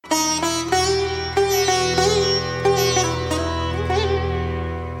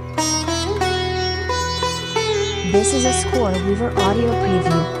This is a Score Weaver audio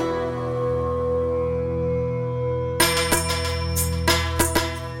preview.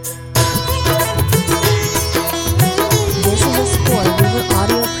 This is a Score Weaver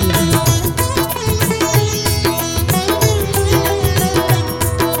audio preview.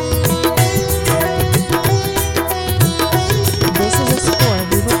 This is a Score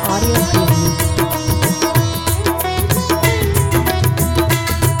Weaver audio preview.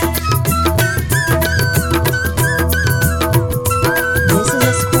 This is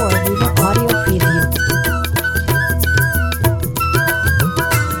a Score Weaver audio preview.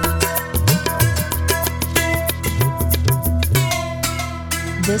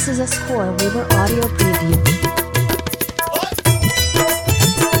 This is a Score Weaver audio preview.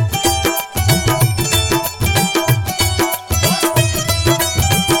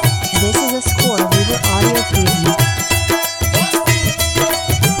 This is a Score Weaver audio preview.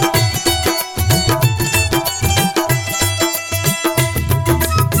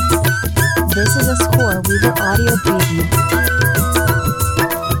 This is a Score Weaver audio preview.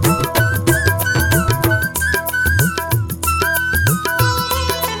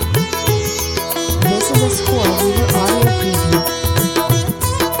 This is a Score Weaver audio preview.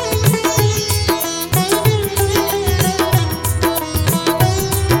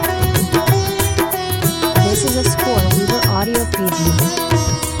 This is a Score Weaver audio preview.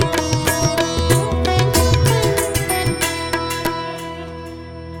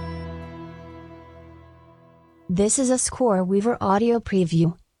 This is a Score Weaver audio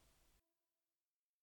preview.